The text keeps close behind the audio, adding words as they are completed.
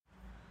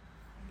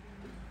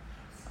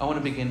I want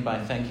to begin by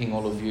thanking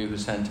all of you who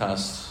sent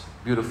us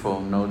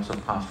beautiful notes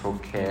of pastoral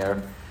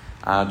care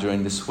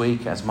during this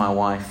week. As my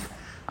wife,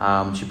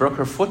 she broke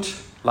her foot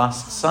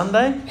last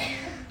Sunday,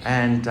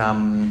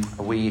 and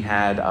we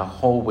had a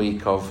whole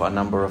week of a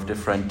number of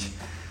different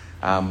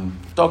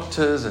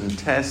doctors and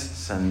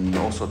tests and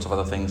all sorts of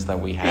other things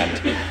that we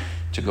had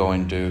to go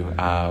and do.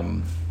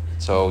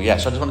 So I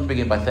just wanted to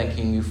begin by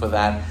thanking you for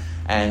that.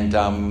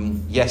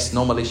 And yes,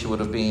 normally she would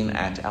have been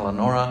at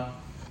Eleanora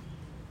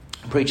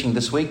preaching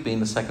this week, being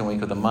the second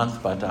week of the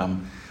month, but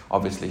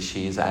obviously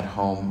she is at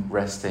home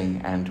resting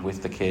and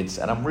with the kids,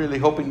 and I'm really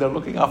hoping they're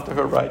looking after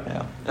her right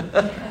now.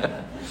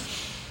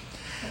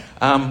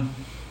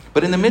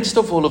 But in the midst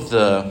of all of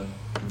the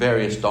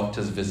various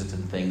doctors' visits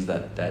and things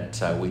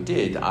that we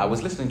did, I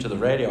was listening to the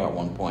radio at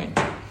one point,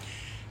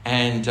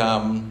 and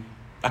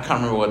I can't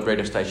remember what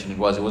radio station it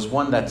was. It was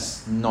one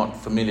that's not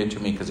familiar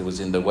to me because it was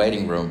in the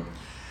waiting room.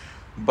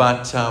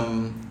 But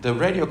the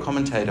radio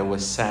commentator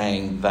was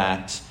saying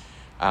that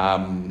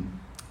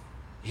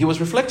he was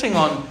reflecting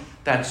on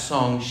that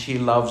song, She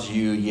Loves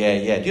You, Yeah,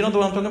 Yeah. Do you know the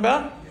one I'm talking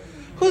about?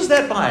 Who's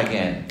that by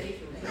again?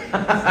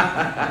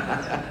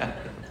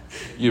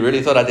 You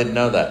really thought I didn't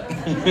know that.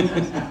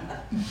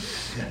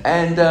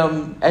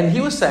 And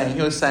he was saying,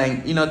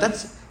 you know,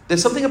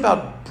 there's something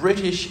about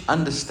British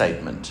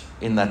understatement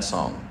in that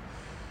song.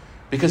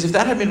 Because if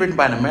that had been written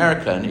by an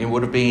American, it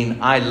would have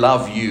been, I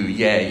love you,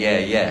 yeah, yeah,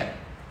 yeah.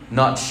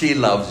 Not she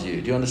loves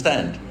you. Do you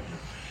understand?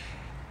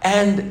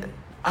 And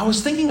I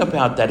was thinking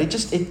about that.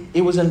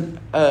 It was an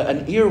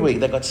earwig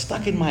that got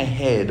stuck in my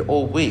head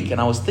all week, and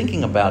I was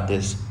thinking about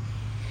this,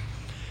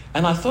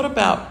 and I thought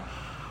about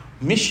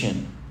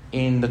mission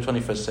in the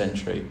 21st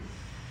century,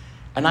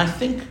 and I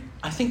think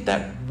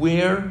that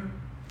we're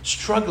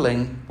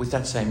struggling with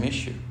that same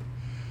issue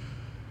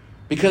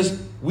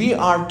because we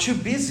are too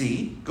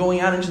busy going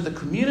out into the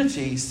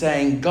community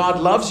saying God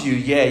loves you,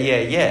 yeah,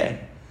 yeah, yeah,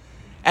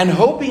 and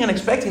hoping and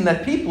expecting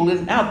that people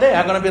out there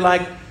are going to be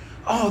like,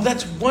 oh,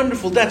 that's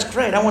wonderful, that's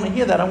great, I want to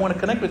hear that, I want to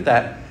connect with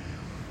that.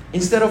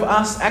 Instead of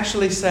us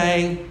actually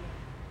saying,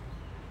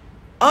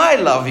 I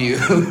love you.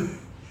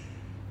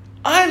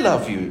 I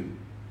love you.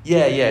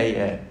 Yeah, yeah,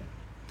 yeah.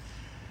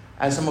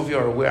 As some of you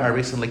are aware, I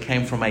recently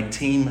came from a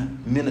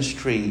team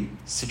ministry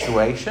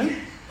situation.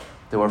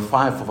 There were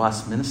 5 of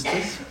us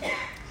ministers.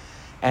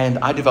 And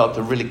I developed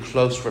a really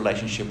close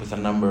relationship with a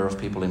number of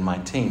people in my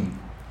team.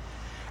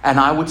 And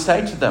I would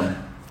say to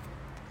them,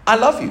 I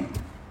love you.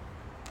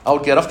 I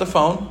would get off the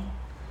phone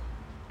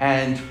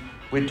and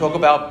we'd talk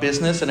about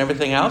business and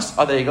everything else.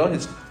 Oh, there you go.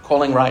 He's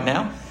calling right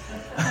now.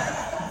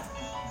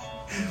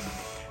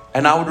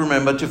 And I would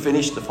remember to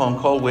finish the phone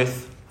call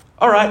with,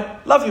 all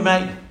right, love you,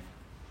 mate.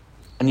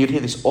 And you'd hear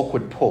this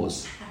awkward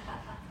pause.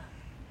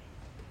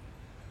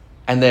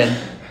 And then,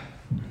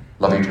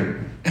 love you too.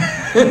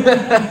 And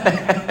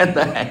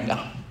then hang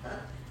up.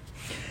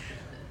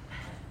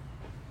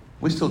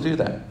 We still do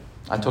that.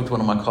 I talked to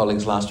one of my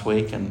colleagues last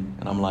week and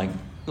I'm like,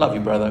 love you,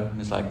 brother. And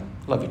he's like,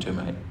 love you too,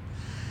 mate.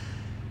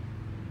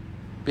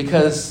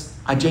 Because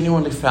I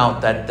genuinely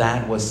felt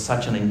that was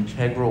such an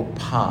integral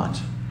part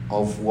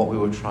of what we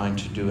were trying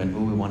to do and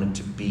who we wanted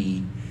to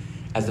be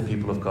as the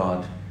people of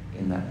God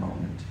in that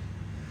moment.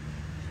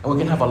 And we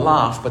can have a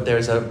laugh, but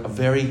there's a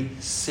very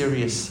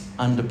serious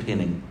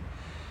underpinning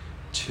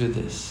to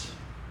this.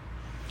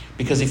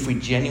 Because if we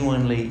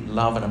genuinely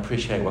love and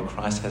appreciate what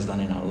Christ has done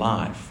in our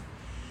life,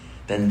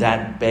 then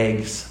that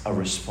begs a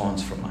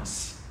response from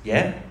us.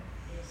 Yeah?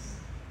 Yes.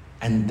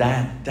 And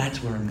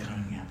that's where I'm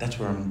coming at. That's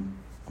where I'm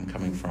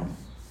coming from.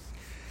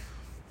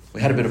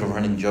 We had a bit of a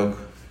running joke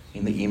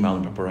in the email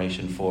in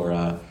preparation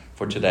for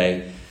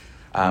today.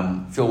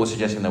 Phil was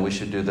suggesting that we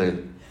should do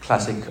the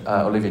classic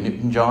Olivia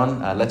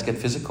Newton-John, Let's Get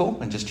Physical,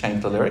 and just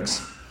change the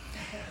lyrics.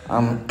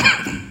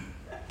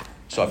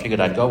 So I figured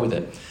I'd go with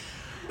it.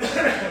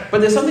 But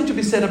there's something to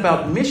be said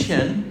about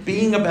mission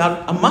being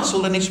about a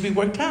muscle that needs to be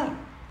worked out.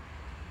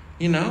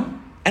 You know?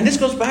 And this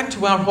goes back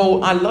to our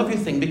whole I love you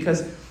thing,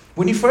 because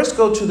when you first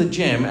go to the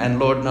gym, and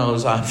Lord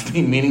knows I've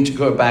been meaning to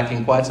go back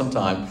in quite some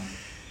time,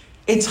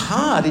 it's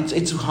hard.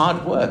 It's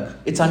hard work.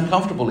 It's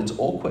uncomfortable. It's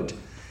awkward.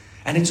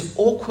 And it's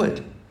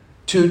awkward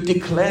to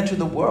declare to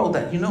the world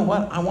that, you know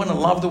what, I want to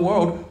love the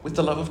world with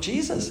the love of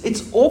Jesus.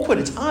 It's awkward.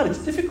 It's hard. It's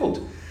difficult.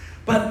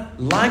 But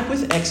like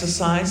with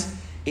exercise,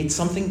 it's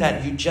something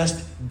that you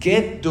just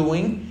get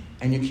doing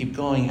and you keep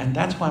going. And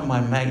that's why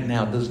my mate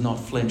now does not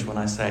flinch when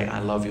I say I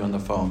love you on the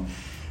phone.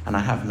 And I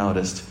have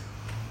noticed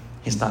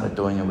he started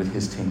doing it with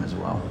his team as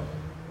well.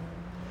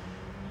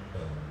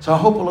 So I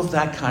hope all of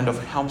that kind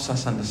of helps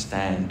us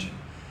understand,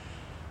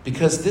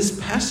 because this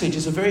passage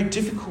is a very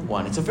difficult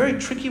one. It's a very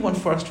tricky one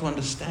for us to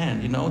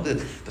understand, you know,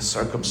 the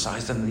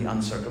circumcised and the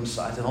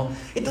uncircumcised and all.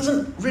 It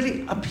doesn't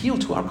really appeal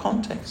to our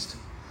context.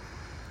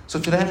 So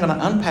today I'm going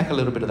to unpack a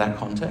little bit of that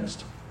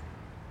context.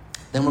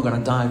 Then we're going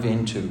to dive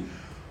into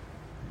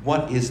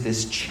what is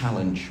this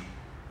challenge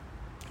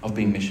of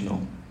being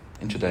missional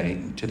in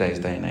today's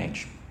day and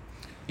age.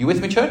 You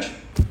with me, church?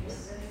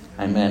 Yes.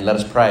 Amen. Let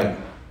us pray.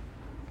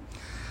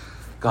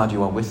 God,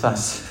 you are with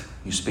us.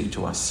 You speak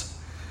to us.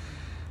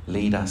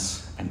 lead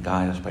us and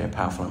guide us by your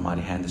powerful and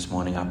mighty hand this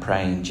morning. I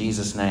pray in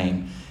Jesus'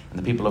 name. And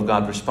the people of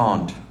God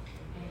respond.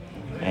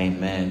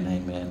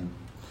 Amen.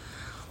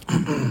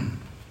 Amen.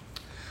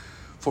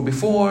 For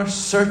before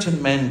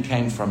certain men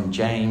came from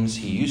James,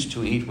 he used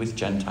to eat with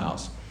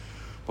Gentiles.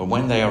 But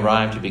when they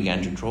arrived, he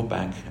began to draw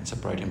back and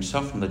separate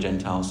himself from the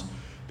Gentiles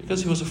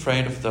because he was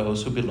afraid of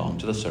those who belonged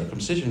to the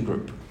circumcision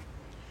group.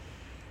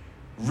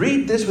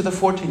 Read this with a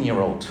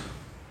 14-year-old.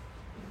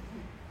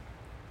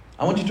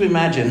 I want you to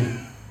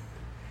imagine.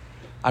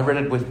 I read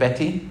it with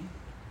Betty.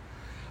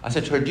 I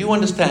said to her, do you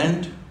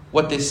understand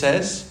what this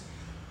says?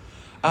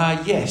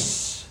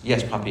 Yes.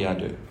 Yes, Papi, I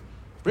do.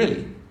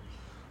 Really?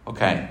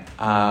 Okay.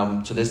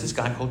 So there's this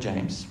guy called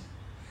James.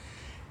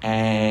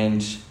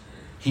 And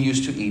he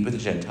used to eat with the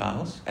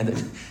Gentiles. And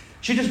then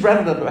she just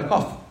rattled it back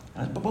off.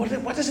 But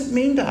what does it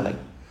mean, darling?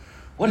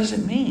 What does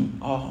it mean?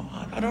 Oh,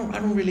 I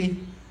don't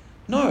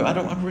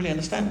really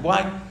understand.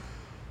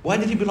 Why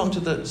did he belong to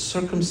the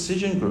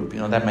circumcision group?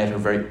 That made her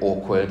very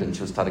awkward, and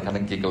she started kind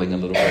of giggling a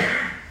little bit.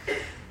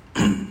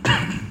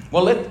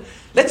 Well,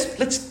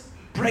 let's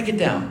break it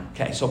down.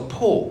 Okay, so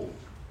Paul,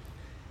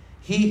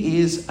 he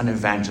is an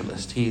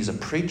evangelist. He is a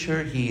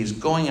preacher. He is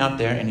going out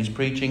there and he's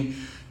preaching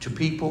to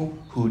people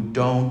who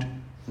don't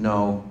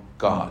know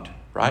God,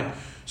 right?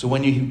 So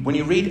when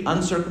you read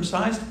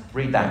uncircumcised,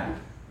 read that.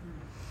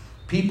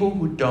 People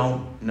who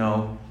don't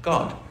know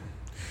God.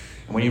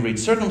 And when you read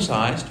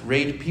circumcised,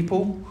 read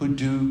people who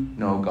do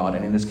know God.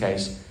 And in this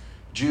case,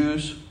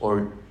 Jews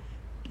or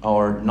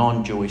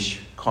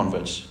non-Jewish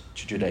converts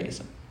to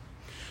Judaism.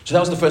 So that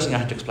was the first thing I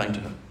had to explain to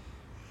her.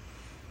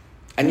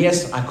 And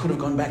yes, I could have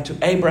gone back to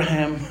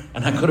Abraham,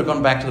 and I could have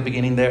gone back to the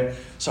beginning there.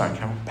 Sorry,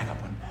 Cameron, back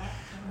up one.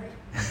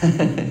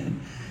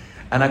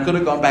 And I could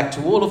have gone back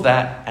to all of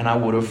that, and I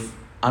would have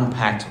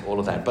unpacked all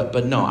of that.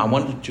 But no, I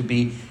wanted it to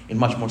be in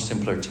much more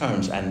simpler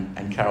terms,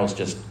 and Carol's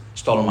just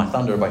stolen my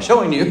thunder by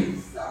showing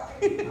you.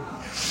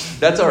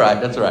 That's all right.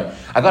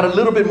 I got a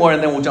little bit more,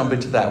 and then we'll jump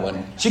into that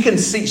one. She can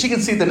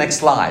see the next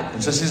slide,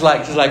 and so she's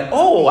like,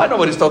 oh, I know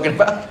what he's talking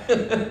about.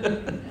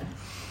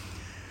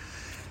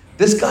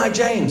 This guy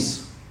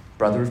James,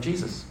 brother of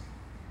Jesus.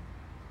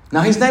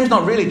 Now his name's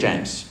not really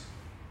James,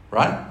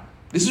 right?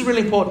 This is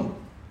really important.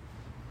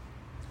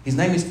 His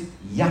name is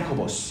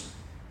Jacobus.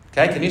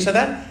 Okay, can you say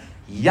that?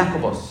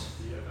 Jacobus.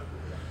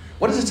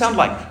 What does it sound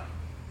like?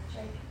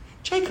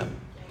 Jacob.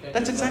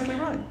 That's exactly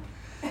right.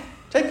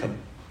 Jacob.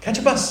 Catch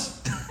a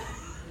bus.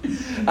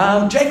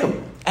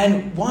 Jacob.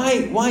 And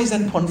why is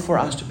that important for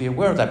us to be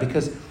aware of that?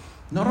 Because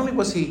not only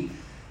was he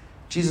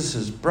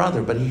Jesus'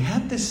 brother, but he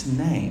had this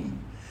name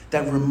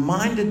that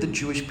reminded the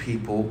Jewish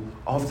people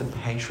of the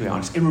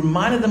patriarchs. It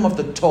reminded them of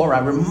the Torah,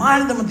 it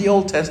reminded them of the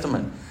Old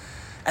Testament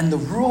and the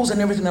rules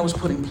and everything that was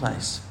put in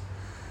place.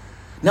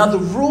 Now, the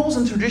rules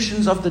and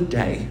traditions of the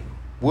day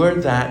were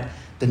that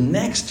the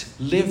next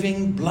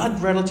living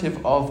blood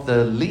relative of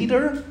the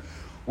leader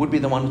would be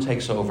the one who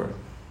takes over.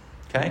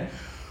 Okay?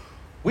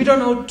 We don't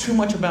know too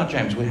much about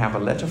James. We have a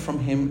letter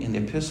from him in the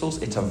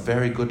epistles. It's a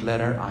very good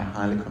letter. I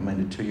highly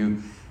commend it to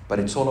you. But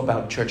it's all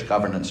about church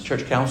governance.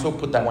 Church council,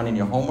 put that one in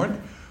your homework.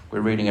 We're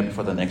reading it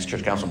before the next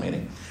church council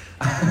meeting.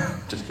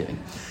 Just kidding.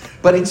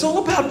 But it's all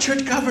about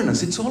church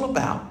governance. It's all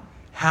about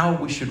how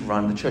we should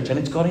run the church. And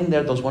it's got in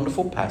there those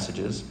wonderful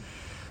passages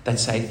that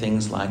say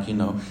things like,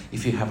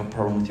 if you have a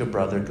problem with your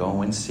brother,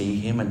 go and see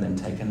him and then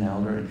take an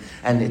elder.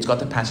 And it's got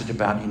the passage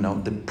about,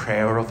 the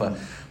prayer of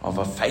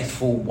a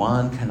faithful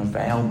one can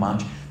avail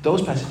much.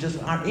 Those passages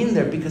are in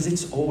there because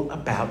it's all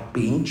about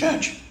being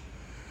church.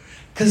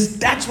 Because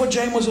that's what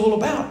James was all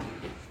about.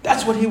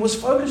 That's what he was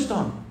focused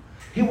on.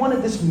 He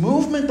wanted this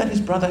movement that his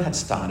brother had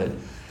started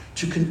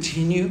to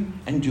continue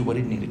and do what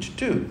it needed to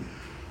do.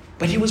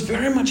 But he was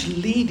very much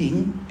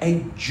leading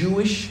a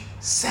Jewish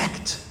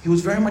sect. He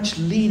was very much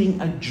leading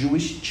a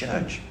Jewish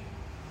church.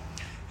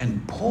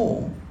 And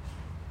Paul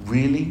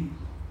really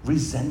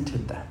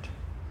resented that.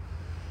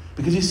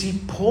 Because you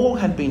see, Paul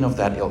had been of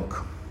that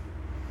ilk.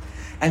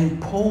 And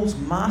Paul's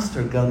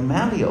master,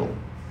 Gamaliel,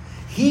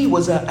 he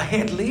was a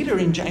head leader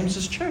in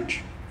James's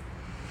church.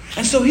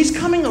 And so he's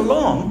coming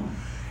along,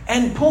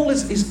 and Paul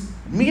is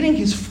meeting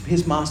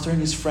his master and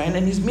his friend,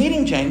 and he's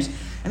meeting James,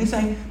 and he's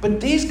saying,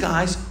 but these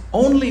guys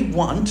only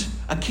want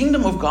a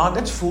kingdom of God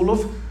that's full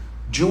of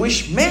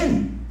Jewish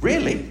men,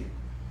 really.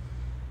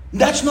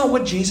 That's not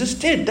what Jesus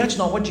did. That's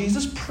not what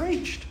Jesus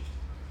preached.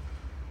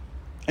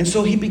 And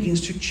so he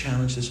begins to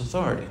challenge this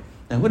authority.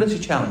 Now, who does he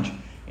challenge?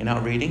 In our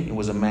reading, it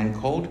was a man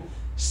called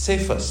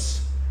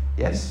Cephas.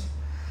 Yes?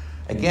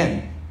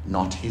 Again,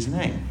 not his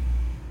name.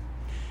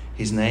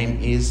 His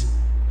name is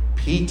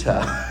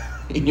Peter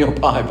in your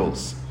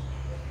Bibles.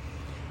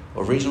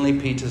 Originally,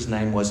 Peter's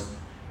name was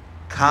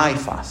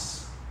Caiaphas.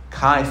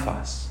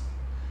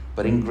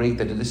 But in Greek,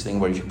 they do this thing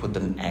where if you put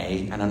an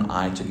A and an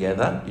I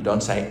together, you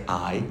don't say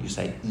I, you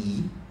say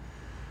E.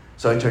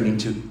 So it turned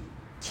into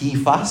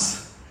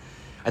Kephas.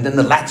 And then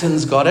the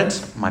Latins got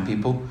it, my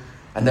people.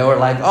 And they were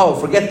like, oh,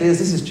 forget this.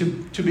 This is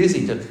too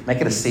busy to make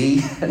it a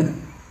C.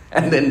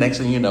 And then next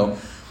thing you know,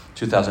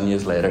 2,000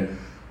 years later,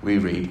 we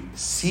read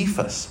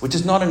Cephas, which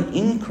is not an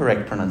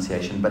incorrect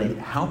pronunciation, but it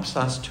helps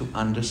us to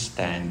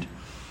understand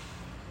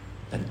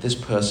that this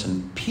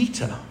person,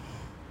 Peter,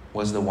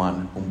 was the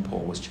one whom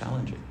Paul was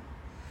challenging.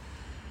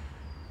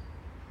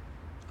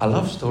 I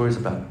love stories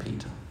about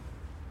Peter.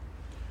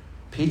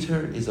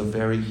 Peter is a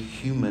very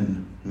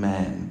human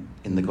man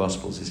in the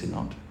Gospels, is he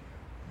not?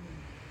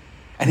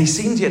 And he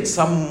seems yet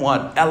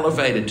somewhat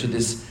elevated to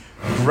this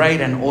great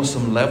and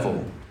awesome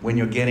level when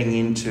you're getting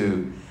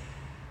into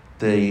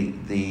the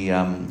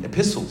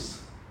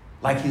epistles.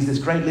 Like he's this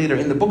great leader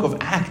in the book of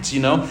Acts, you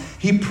know.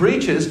 He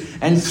preaches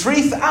and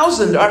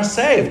 3,000 are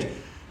saved.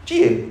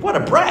 Gee, what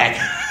a brag.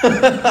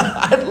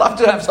 I'd love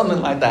to have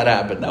something like that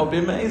happen. That would be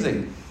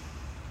amazing.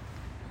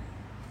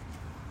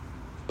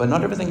 But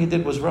not everything he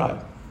did was right.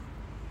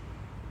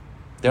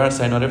 Dare I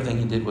say, not everything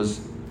he did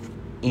was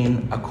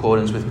in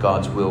accordance with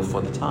God's will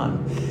for the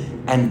time.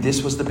 And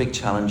this was the big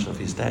challenge of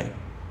his day.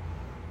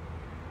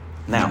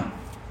 Now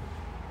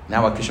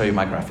I can show you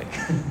my graphic.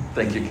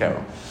 Thank you,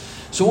 Carol.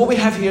 So what we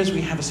have here is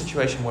we have a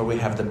situation where we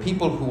have the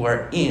people who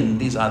are in,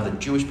 these are the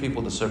Jewish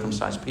people, the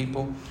circumcised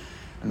people,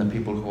 and the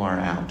people who are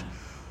out.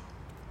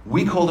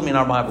 We call them in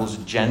our Bibles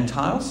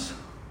Gentiles.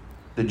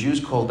 The Jews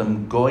call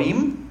them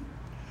Goyim.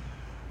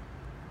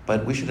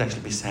 But we should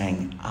actually be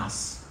saying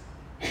us.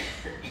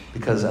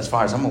 Because as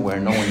far as I'm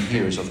aware, no one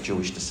here is of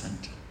Jewish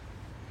descent.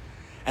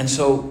 And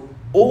so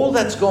all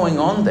that's going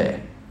on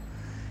there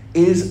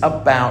is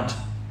about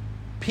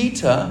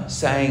Peter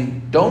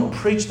saying, don't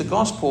preach the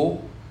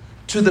gospel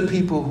to the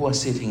people who are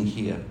sitting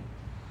here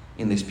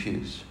in these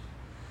pews.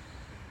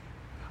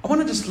 I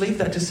want to just leave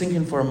that to sink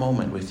in for a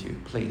moment with you,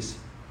 please.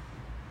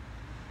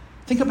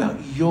 Think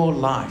about your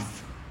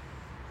life.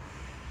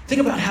 Think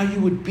about how you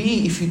would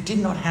be if you did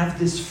not have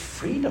this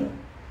freedom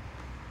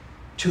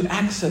to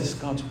access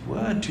God's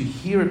word, to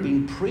hear it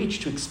being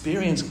preached, to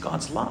experience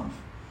God's love.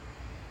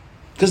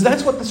 Because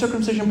that's what the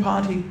circumcision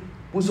party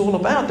was all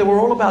about. They were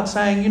all about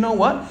saying, you know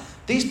what?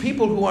 These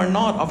people who are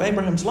not of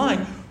Abraham's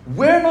line,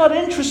 we're not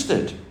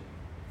interested.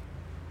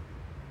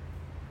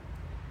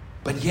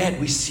 But yet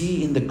we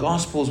see in the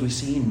Gospels, we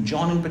see in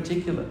John in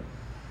particular,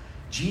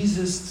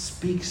 Jesus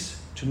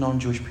speaks to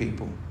non-Jewish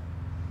people.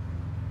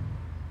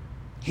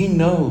 He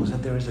knows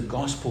that there is a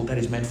gospel that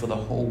is meant for the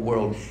whole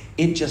world.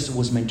 It just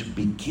was meant to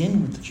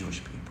begin with the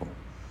Jewish people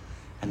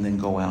and then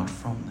go out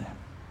from there.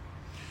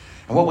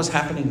 And what was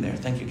happening there,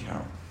 thank you,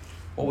 Carol,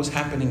 what was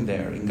happening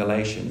there in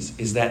Galatians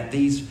is that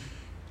these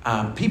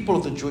people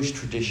of the Jewish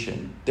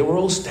tradition, they were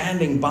all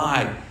standing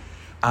by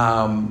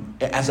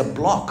as a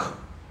block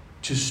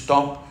to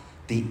stop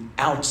the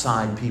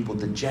outside people,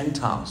 the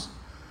Gentiles,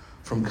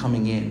 from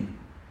coming in.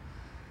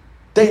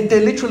 They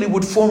literally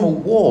would form a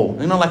wall.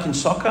 You know, like in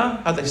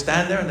soccer, how they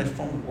stand there and they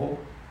form a wall.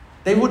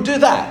 They would do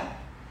that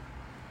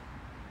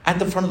at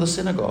the front of the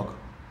synagogue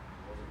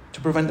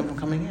to prevent them from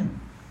coming in.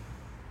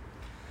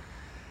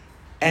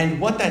 And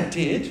what that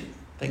did,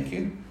 thank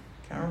you,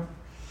 Carol,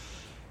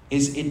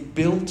 is it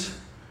built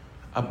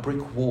a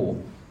brick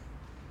wall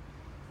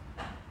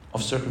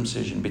of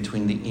circumcision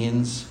between the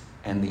ins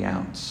and the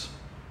outs.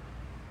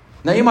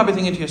 Now you might be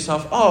thinking to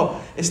yourself,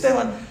 oh,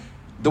 Esteban,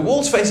 the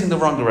wall's facing the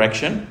wrong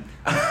direction.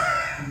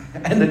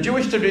 And the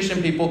Jewish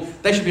tradition people,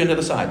 they should be on the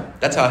other side.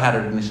 That's how I had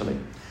it initially.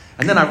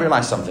 And then I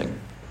realized something.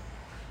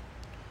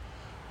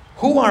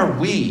 Who are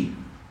we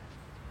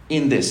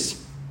in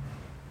this?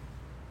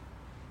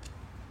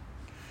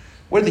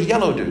 We're the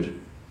yellow dude.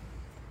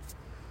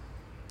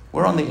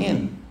 We're on the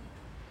in.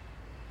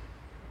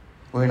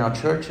 We're in our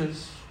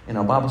churches, in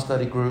our Bible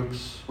study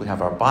groups. We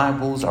have our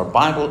Bibles, our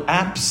Bible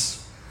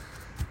apps,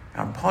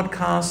 our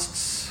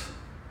podcasts,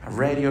 our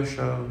radio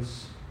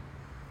shows.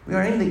 We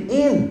are in the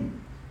in.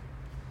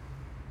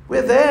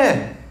 We're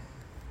there.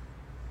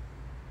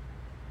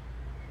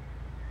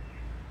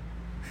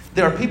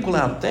 There are people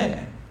out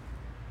there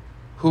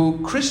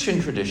who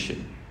Christian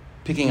tradition,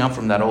 picking up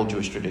from that old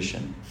Jewish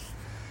tradition,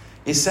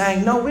 is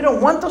saying, no, we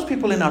don't want those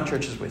people in our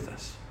churches with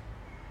us.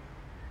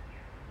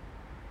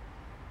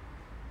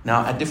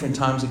 Now, at different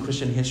times in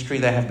Christian history,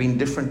 there have been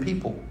different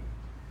people.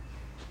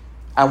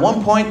 At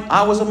one point,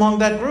 I was among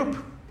that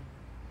group.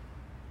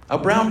 A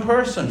brown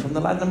person from the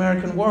Latin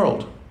American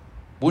world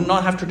would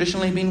not have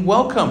traditionally been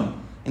welcome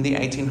in the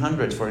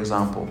 1800s, for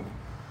example,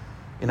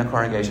 in a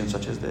congregation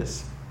such as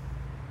this.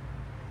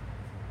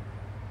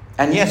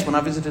 And yes, when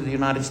I visited the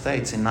United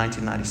States in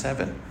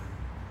 1997,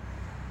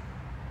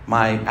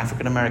 my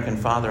African American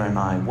father and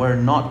I were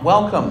not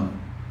welcome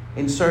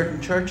in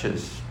certain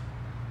churches.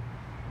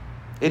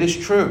 It is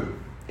true.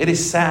 It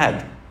is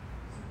sad.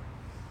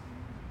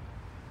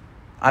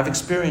 I've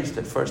experienced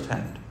it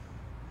firsthand.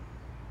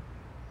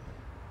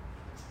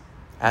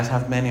 As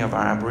have many of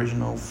our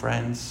Aboriginal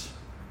friends,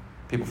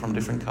 people from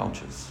different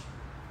cultures.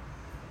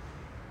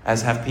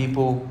 As have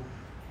people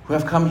who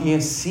have come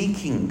here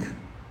seeking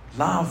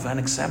love and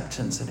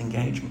acceptance and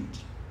engagement.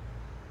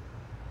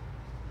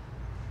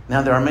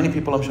 Now, there are many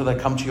people, I'm sure, that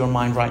come to your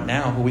mind right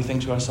now who we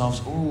think to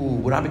ourselves, ooh,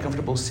 would I be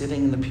comfortable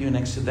sitting in the pew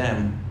next to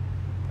them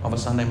of a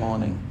Sunday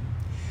morning?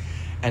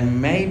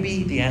 And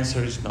maybe the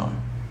answer is no.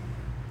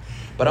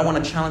 But I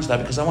want to challenge that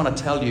because I want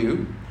to tell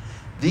you,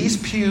 these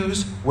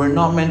pews were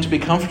not meant to be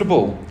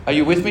comfortable. Are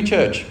you with me,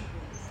 church?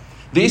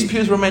 These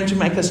pews were meant to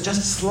make us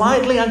just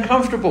slightly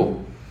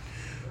uncomfortable.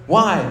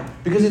 Why?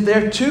 Because if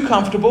they're too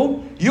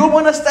comfortable, you'll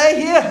want to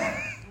stay here.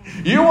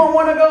 You won't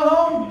want to go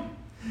home.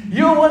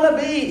 You'll want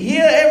to be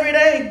here every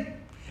day.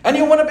 And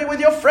you want to be with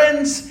your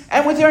friends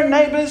and with your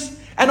neighbors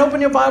and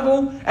open your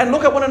Bible and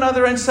look at one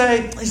another and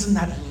say, isn't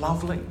that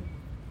lovely?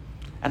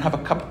 And have a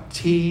cup of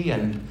tea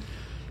and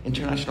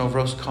international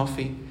roast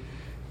coffee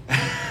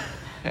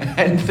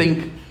and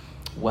think,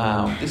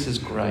 wow, this is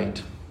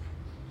great.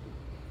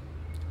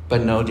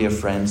 But no, dear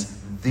friends,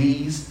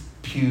 these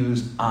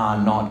pews are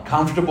not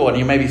comfortable. And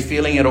you may be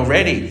feeling it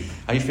already.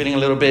 Are you feeling a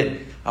little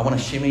bit, I want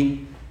to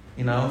shimmy?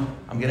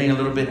 I'm getting a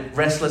little bit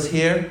restless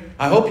here.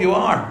 I hope you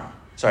are.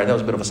 Sorry, that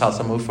was a bit of a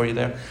salsa move for you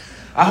there.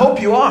 I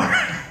hope you are.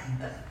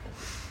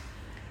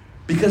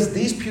 Because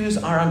these pews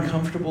are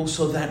uncomfortable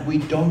so that we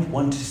don't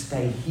want to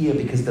stay here,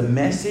 because the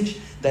message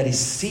that is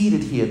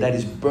seeded here, that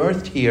is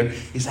birthed here,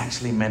 is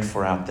actually meant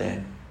for out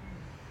there.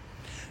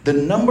 The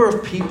number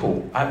of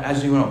people,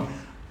 as you know,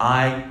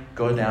 I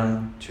go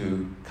down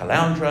to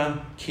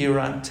Caloundra,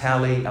 Kira,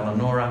 Tally,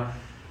 Eleonora,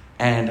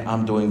 and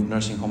I'm doing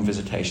nursing home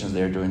visitations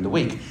there during the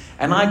week.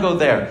 And I go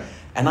there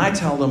and I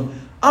tell them,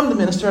 I'm the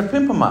minister at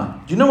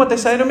Pimpama. Do you know what they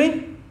say to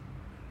me?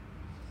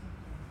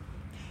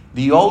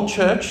 The old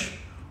church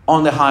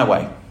on the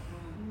highway.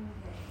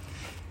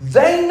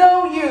 They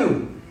know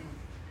you.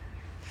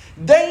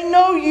 They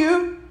know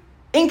you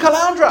in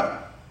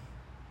Caloundra.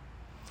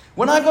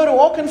 When I go to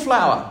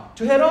Auchenflower,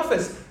 to head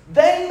office,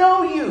 they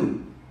know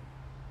you.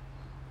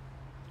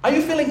 Are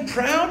you feeling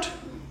proud?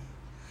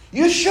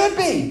 You should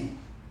be.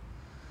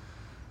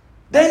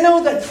 They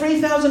know that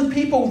 3,000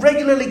 people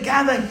regularly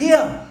gather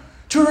here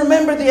to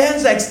remember the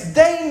Anzacs.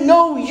 They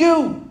know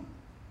you.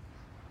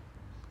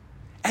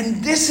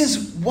 And this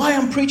is why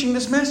I'm preaching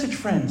this message,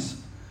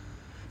 friends.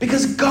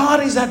 Because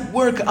God is at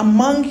work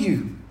among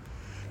you.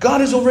 God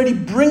is already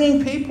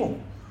bringing people.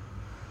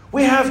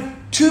 We have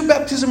 2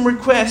 baptism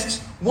requests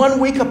 1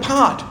 week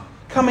apart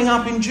coming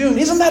up in June.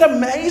 Isn't that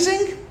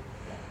amazing?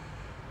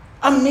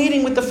 I'm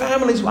meeting with the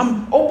families.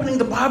 I'm opening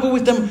the Bible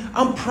with them.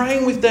 I'm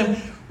praying with them.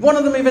 One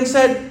of them even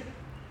said,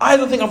 I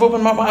don't think I've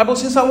opened my Bible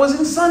since I was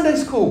in Sunday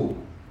school.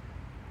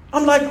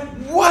 I'm like,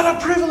 what a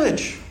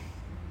privilege.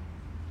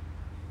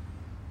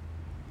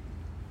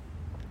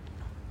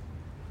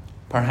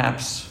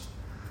 Perhaps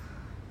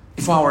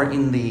if I were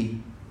in the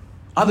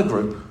other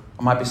group,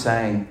 I might be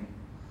saying,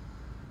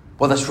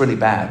 well, that's really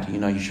bad.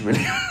 You should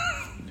really...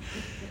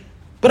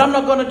 But I'm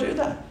not going to do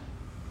that.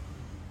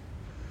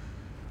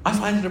 I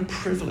find it a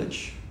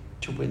privilege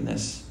to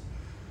witness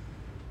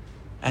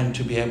and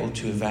to be able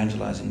to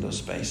evangelize in those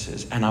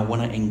spaces. And I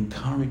want to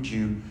encourage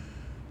you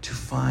to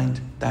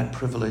find that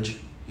privilege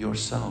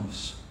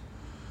yourselves.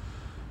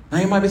 Now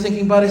you might be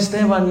thinking, but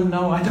Esteban,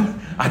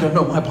 I don't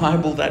know my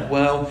Bible that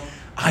well.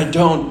 I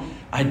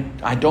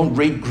don't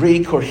read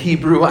Greek or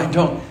Hebrew.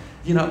 Do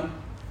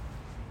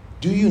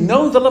you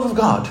know the love of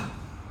God?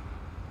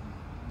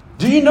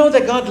 Do you know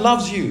that God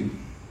loves you?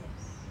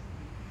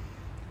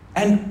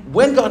 And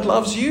when God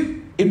loves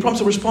you, it prompts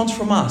a response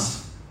from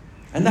us.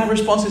 And that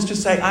response is to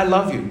say, I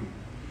love you.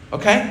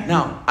 Okay?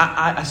 Now,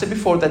 I said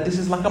before that this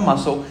is like a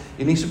muscle.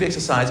 It needs to be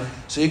exercised.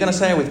 So you're going to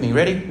say it with me.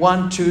 Ready?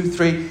 1, 2,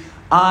 3.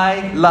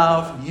 I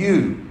love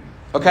you.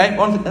 Okay?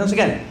 Once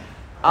again.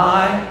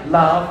 I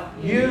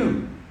love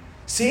you.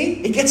 See?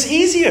 It gets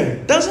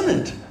easier, doesn't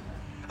it?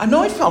 I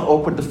know it felt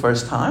awkward the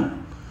first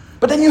time.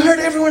 But then you heard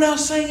everyone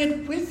else saying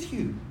it with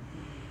you.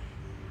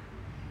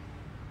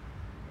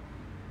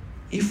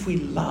 If we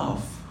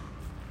love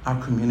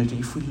our community,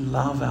 if we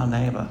love our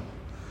neighbor,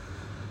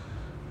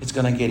 it's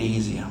going to get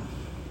easier.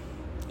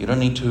 You don't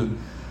need to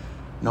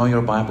know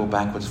your Bible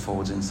backwards,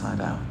 forwards,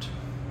 inside out.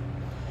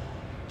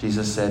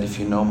 Jesus said, if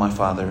you know me,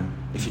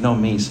 you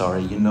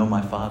know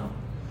my Father.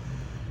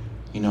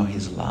 You know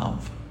his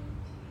love.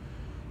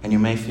 And you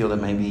may feel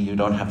that maybe you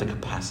don't have the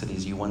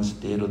capacities you once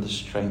did or the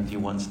strength you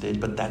once did,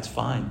 but that's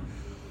fine.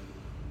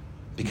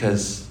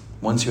 Because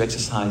once you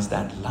exercise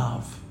that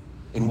love,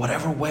 in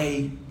whatever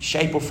way,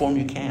 shape, or form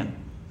you can,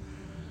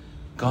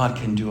 God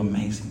can do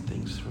amazing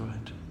things through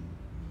it.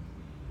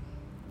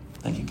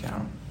 Thank you,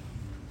 Carol.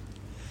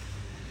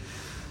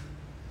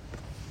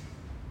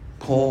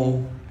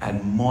 Paul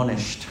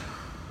admonished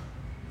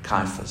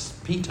Caiaphas,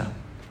 Peter,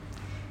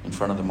 in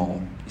front of them all.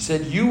 He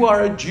said, you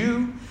are a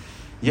Jew,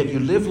 yet you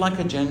live like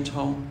a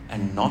Gentile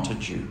and not a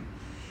Jew.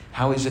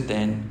 How is it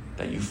then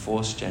that you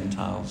force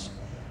Gentiles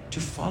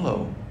to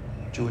follow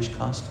Jewish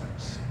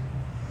customs?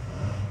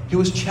 He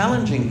was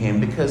challenging him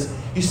because,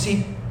 you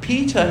see,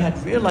 Peter had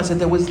realized that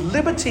there was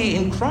liberty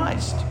in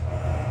Christ.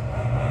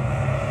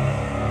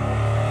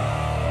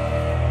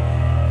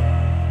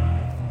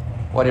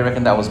 What do you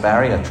reckon that was,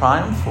 Barry? A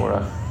triumph or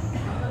a...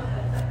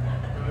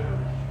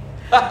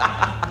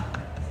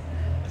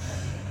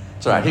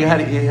 It's all right. He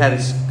had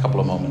his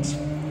couple of moments.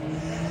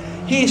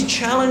 He is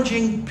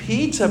challenging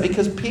Peter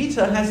because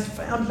Peter has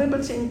found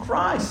liberty in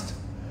Christ.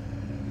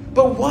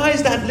 But why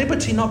is that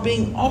liberty not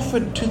being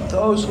offered to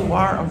those who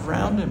are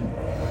around him?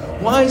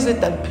 Why is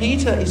it that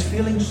Peter is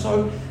feeling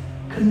so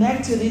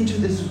connected into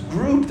this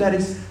group that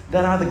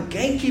are the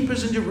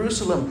gatekeepers in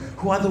Jerusalem,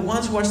 who are the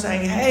ones who are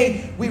saying,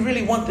 hey, we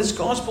really want this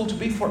gospel to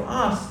be for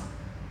us,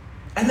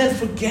 and then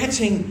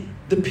forgetting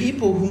the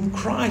people whom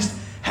Christ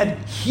had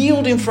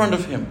healed in front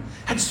of him,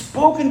 had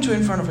spoken to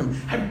in front of him,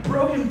 had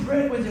broken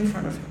bread with in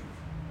front of him.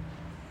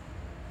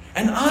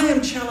 And I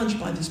am challenged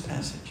by this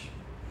passage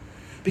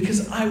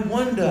because I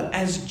wonder,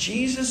 as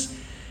Jesus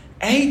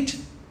ate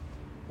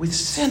with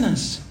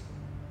sinners,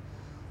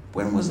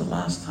 when was the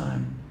last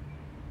time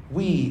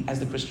we, as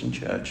the Christian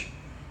church,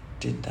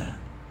 did that?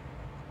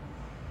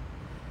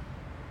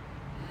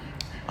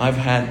 I've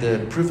had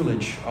the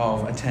privilege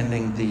of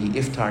attending the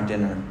iftar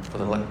dinner for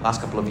the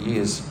last couple of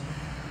years,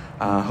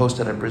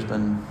 hosted at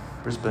Brisbane.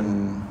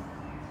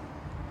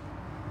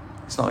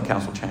 It's not the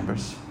council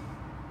chambers.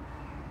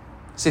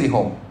 City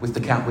Hall with the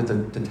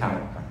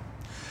tower.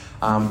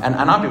 And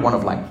I'll be one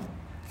of like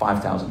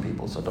 5,000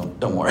 people, so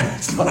don't worry.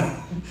 It's not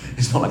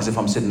like as if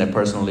I'm sitting there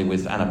personally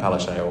with Anna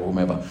Palaszczuk or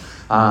whomever.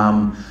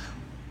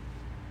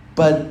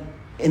 But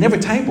in every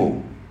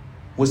table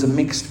was a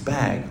mixed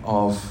bag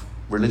of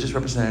religious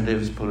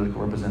representatives,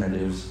 political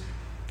representatives,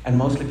 and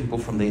mostly people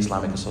from the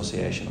Islamic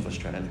Association of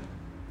Australia.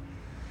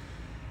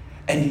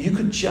 And you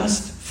could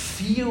just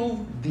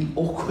feel the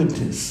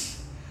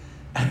awkwardness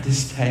at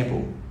this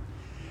table,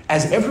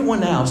 as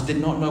everyone else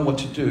did not know what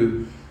to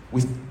do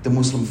with the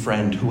Muslim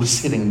friend who was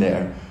sitting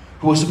there,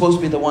 who was supposed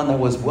to be the one that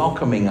was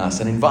welcoming us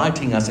and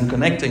inviting us and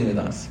connecting with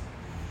us.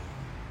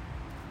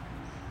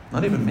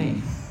 Not even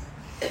me.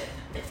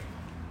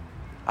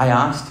 I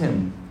asked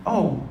him,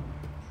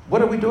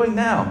 what are we doing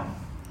now?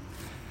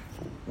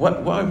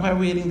 Why are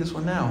we eating this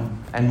one now?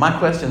 And my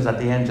questions at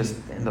the end just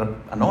ended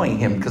up annoying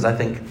him, because I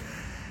think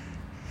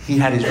he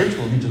had his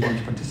ritual and he just wanted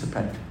to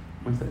participate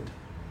with it.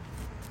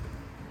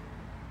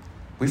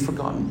 We've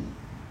forgotten.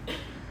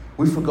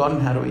 We've forgotten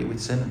how to eat with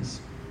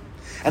sinners.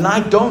 And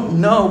I don't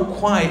know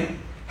quite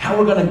how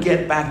we're going to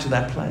get back to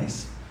that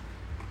place.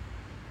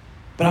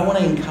 But I want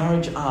to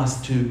encourage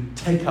us to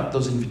take up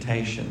those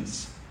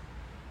invitations.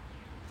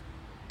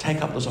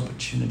 Take up those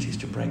opportunities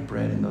to break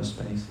bread in those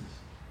spaces.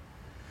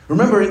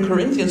 Remember, in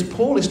Corinthians,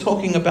 Paul is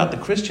talking about the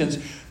Christians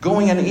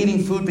going and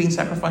eating food being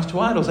sacrificed to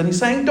idols. And he's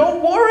saying,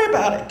 don't worry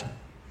about it.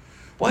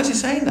 Why is he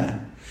saying that?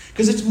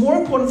 Because it's more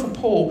important for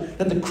Paul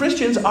that the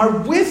Christians are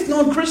with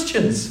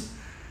non-Christians,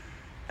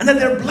 and that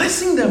they're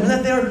blessing them, and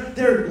that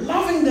they're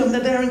loving them,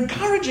 that they're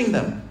encouraging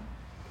them,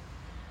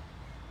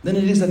 than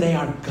it is that they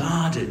are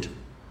guarded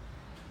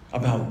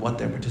about what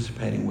they're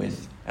participating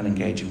with and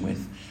engaging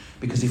with.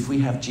 Because if we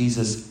have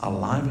Jesus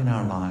alive in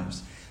our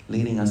lives,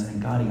 leading us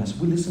and guiding us,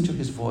 we listen to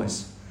his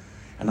voice,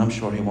 and I'm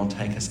sure he won't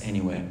take us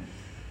anywhere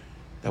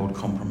that would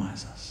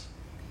compromise us.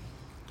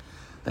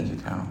 Thank you,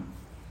 Carol.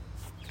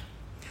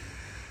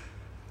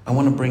 I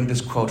want to bring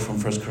this quote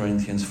from 1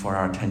 Corinthians for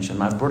our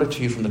attention. I've brought it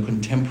to you from the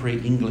contemporary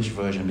English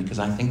version because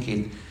I think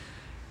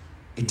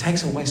it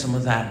takes away some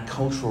of that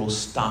cultural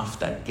stuff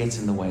that gets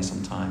in the way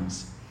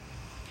sometimes.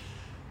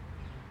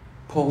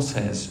 Paul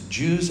says,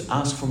 Jews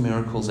ask for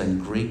miracles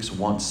and Greeks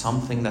want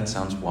something that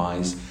sounds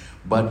wise,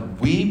 but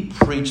we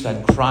preach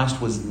that Christ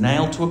was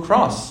nailed to a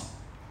cross.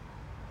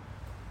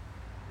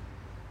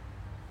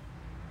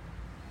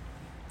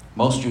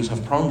 Most Jews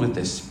have problem with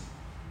this.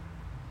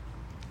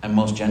 And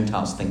most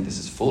Gentiles think this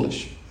is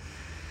foolish.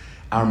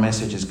 Our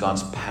message is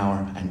God's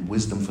power and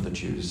wisdom for the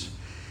Jews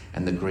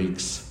and the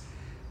Greeks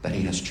that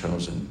he has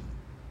chosen.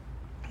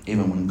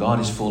 Even when God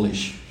is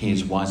foolish, he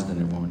is wiser than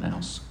everyone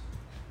else.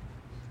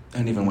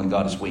 And even when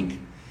God is weak,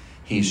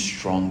 he is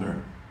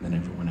stronger than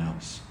everyone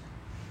else.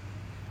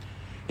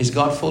 Is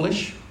God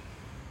foolish?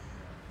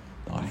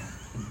 No.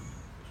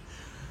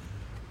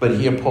 But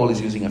here Paul is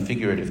using a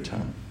figurative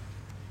term.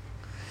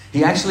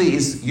 He actually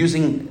is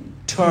using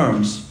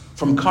terms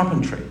from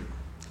carpentry,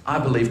 I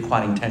believe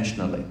quite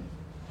intentionally.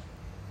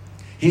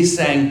 He's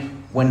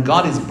saying when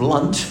God is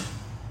blunt,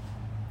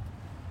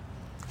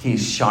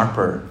 he's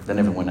sharper than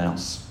everyone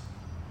else.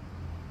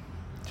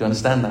 Do you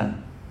understand that?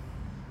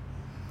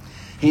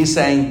 He's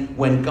saying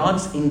when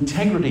God's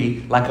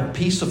integrity, like a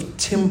piece of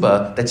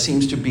timber that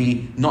seems to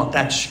be not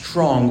that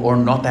strong or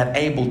not that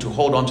able to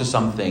hold on to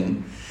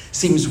something,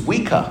 seems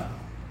weaker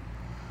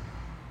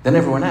than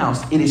everyone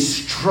else, it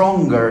is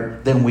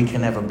stronger than we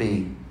can ever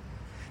be.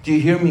 Do you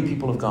hear me,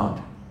 people of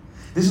God?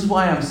 This is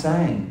why I'm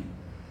saying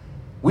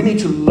we need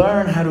to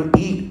learn how to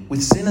eat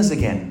with sinners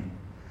again.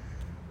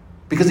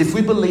 Because if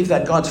we believe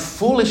that God's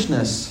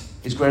foolishness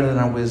is greater than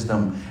our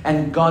wisdom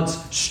and God's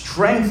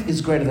strength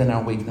is greater than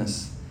our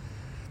weakness,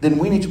 then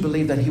we need to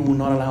believe that he will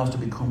not allow us to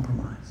be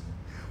compromised.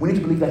 We need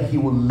to believe that he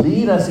will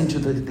lead us into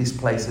these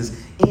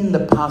places in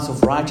the paths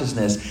of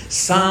righteousness.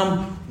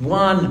 Psalm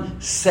 1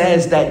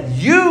 says that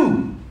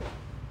you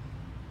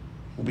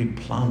will be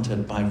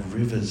planted by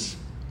rivers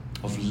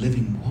of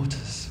living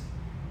waters,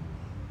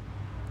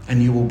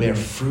 and you will bear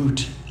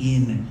fruit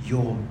in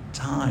your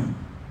time.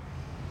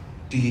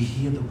 Do you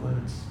hear the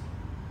words?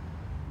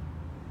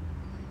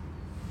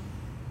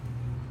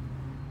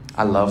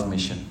 I love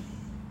mission.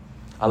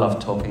 I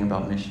love talking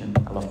about mission.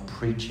 I love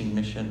preaching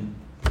mission.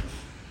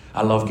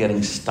 I love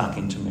getting stuck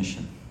into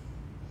mission.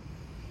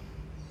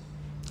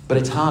 But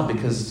it's hard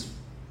because,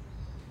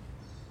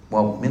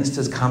 well,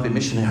 ministers can't be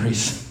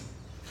missionaries.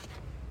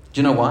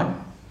 Do you know why?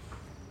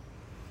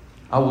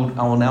 I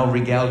will now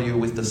regale you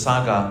with the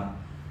saga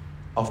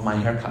of my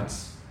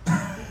haircuts.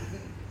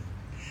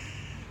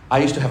 I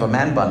used to have a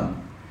man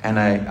bun and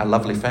a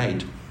lovely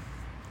fade.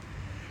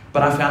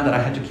 But I found that I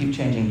had to keep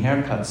changing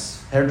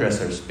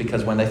hairdressers,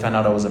 because when they found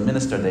out I was a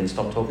minister, they'd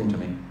stop talking to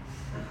me.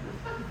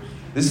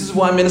 This is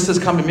why ministers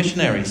can't be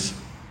missionaries.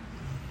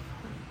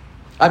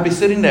 I'd be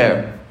sitting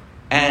there,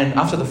 and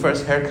after the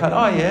first haircut,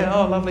 oh yeah,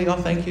 oh lovely, oh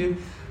thank you.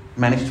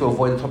 Managed to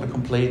avoid the topic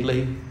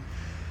completely.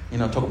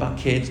 Talk about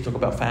kids, talk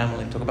about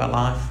family, talk about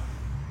life.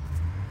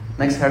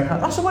 Next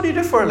haircut, oh, so what do you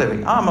do for a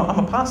living? Oh,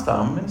 I'm a pastor,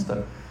 I'm a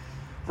minister.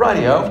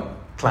 Rightio,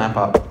 clamp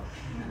up.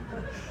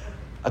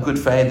 A good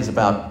fade is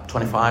about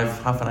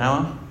 25, half an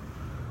hour.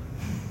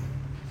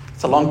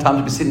 It's a long time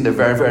to be sitting there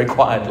very, very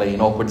quietly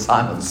in awkward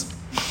silence.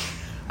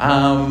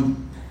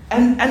 And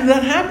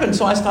that happened.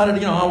 So I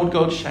started, I would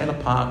go to Shayla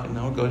Park and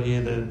I would go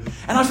here.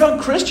 And I found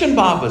Christian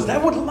barbers. They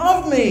would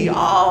love me.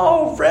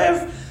 Oh,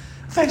 Rev,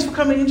 thanks for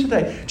coming in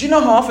today. Do you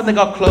know how often they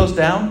got closed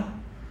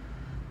down?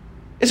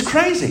 It's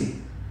crazy.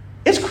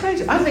 It's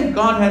crazy. I think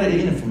God had it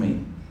in it for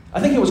me. I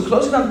think He was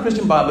closing down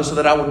Christian barbers so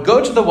that I would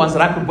go to the ones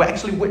that I could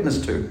actually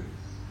witness to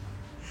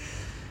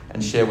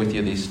and share with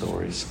you these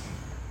stories.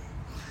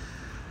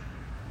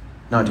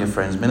 No, dear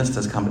friends,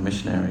 ministers can't be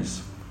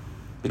missionaries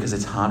because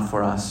it's hard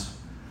for us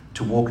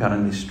to walk out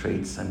on these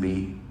streets and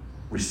be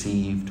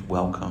received,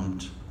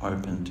 welcomed,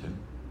 open to.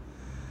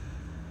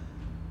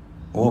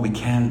 What we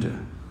can do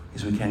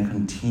is we can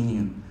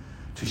continue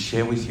to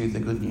share with you the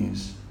good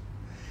news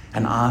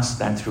and ask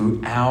that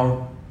through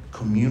our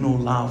communal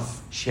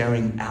love,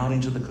 sharing out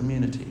into the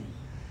community,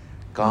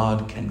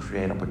 God can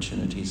create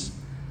opportunities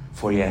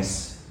for,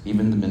 yes,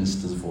 even the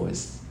minister's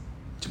voice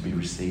to be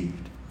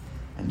received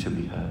and to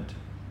be heard.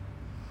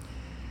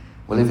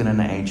 We live in an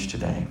age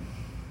today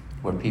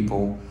where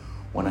people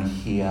want to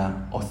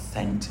hear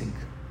authentic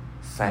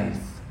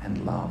faith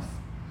and love.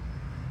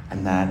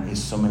 And that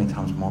is so many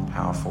times more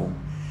powerful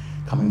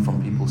coming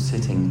from people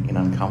sitting in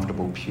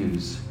uncomfortable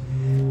pews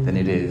than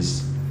it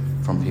is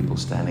from people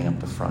standing up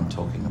the front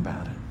talking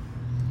about it.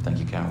 Thank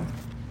you, Carol.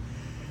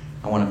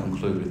 I want to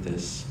conclude with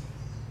this.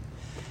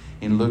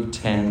 In Luke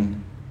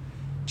 10,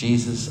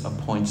 Jesus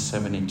appoints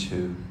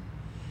 72,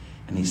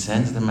 and He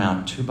sends them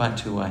out 2 by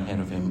 2 ahead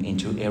of Him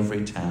into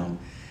every town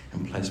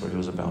and place where He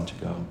was about to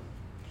go.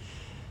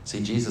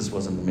 See, Jesus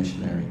wasn't the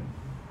missionary.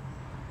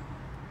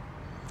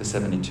 The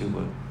 72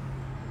 were.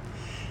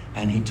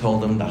 And He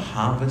told them, the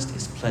harvest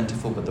is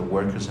plentiful, but the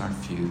workers are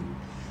few.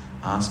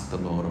 Ask the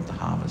Lord of the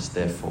harvest,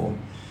 therefore,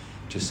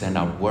 to send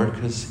out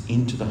workers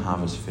into the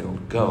harvest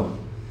field. Go,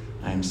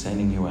 I am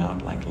sending you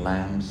out like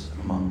lambs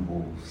among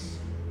wolves.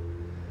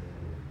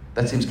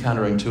 That seems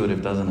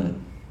counterintuitive, doesn't it?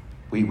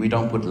 We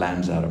don't put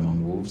lambs out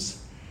among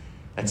wolves.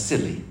 That's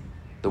silly.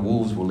 The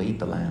wolves will eat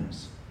the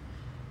lambs.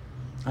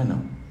 I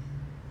know.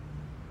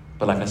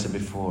 But like I said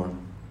before,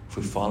 if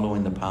we follow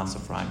in the paths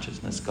of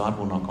righteousness, God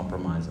will not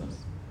compromise us.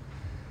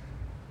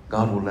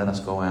 God will let us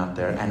go out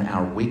there, and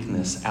our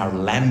weakness, our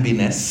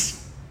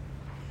lambiness,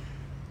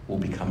 will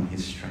become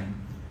His strength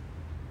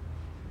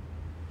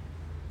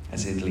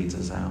as He leads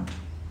us out.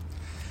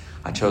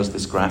 I chose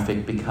this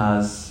graphic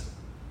because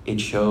it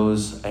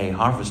shows a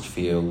harvest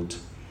field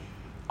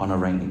on a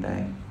rainy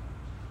day.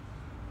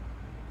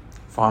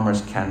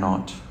 Farmers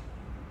cannot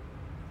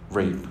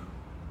reap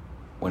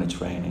when it's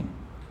raining.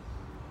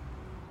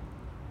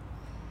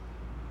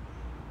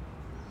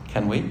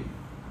 Can we?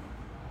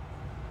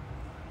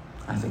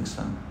 I think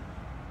so.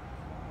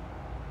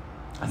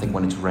 I think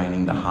when it's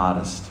raining the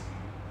hardest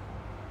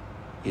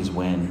is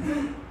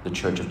when the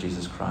Church of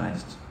Jesus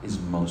Christ is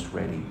most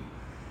ready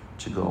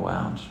to go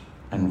out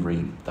and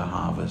reap the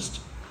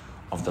harvest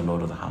of the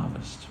Lord of the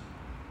harvest.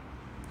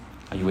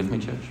 Are you with me,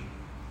 church?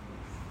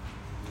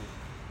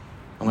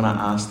 I'm going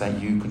to ask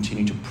that you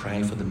continue to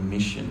pray for the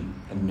mission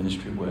and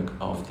ministry work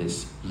of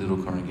this little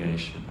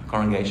congregation, a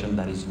congregation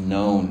that is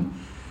known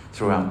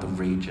throughout the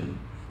region,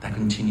 that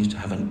continues to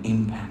have an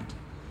impact.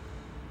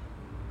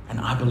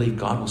 And I believe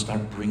God will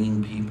start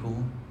bringing people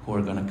who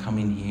are going to come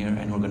in here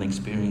and who are going to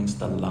experience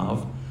the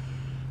love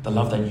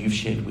that you've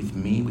shared with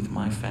me, with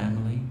my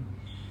family,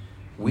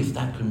 with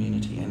that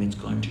community, and it's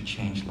going to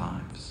change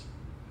lives.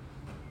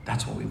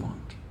 That's what we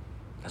want.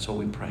 That's what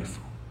we pray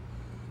for.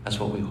 That's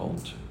what we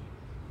hold to.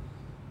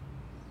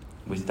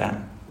 With that,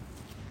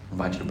 I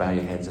invite you to bow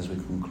your heads as we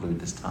conclude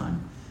this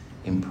time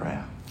in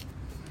prayer.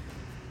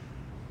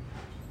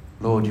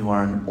 Lord, you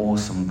are an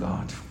awesome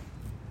God.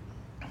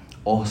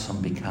 Awesome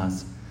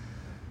because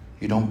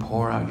you don't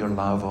pour out your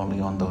love only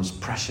on those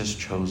precious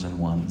chosen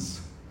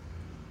ones,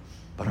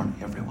 but on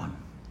everyone.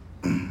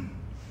 And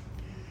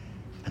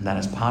that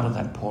as part of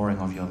that pouring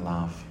of your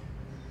love,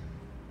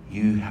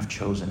 you have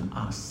chosen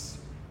us.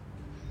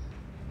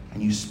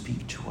 And you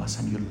speak to us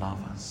and you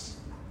love us.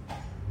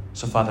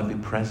 So, Father, be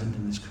present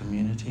in this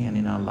community and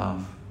in our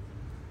love.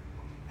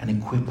 And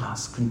equip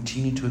us,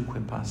 continue to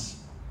equip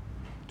us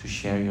to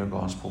share your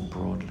gospel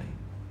broadly.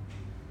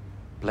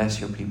 Bless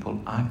your people,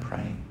 I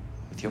pray,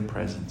 with your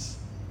presence.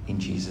 In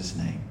Jesus'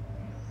 name,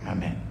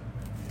 amen.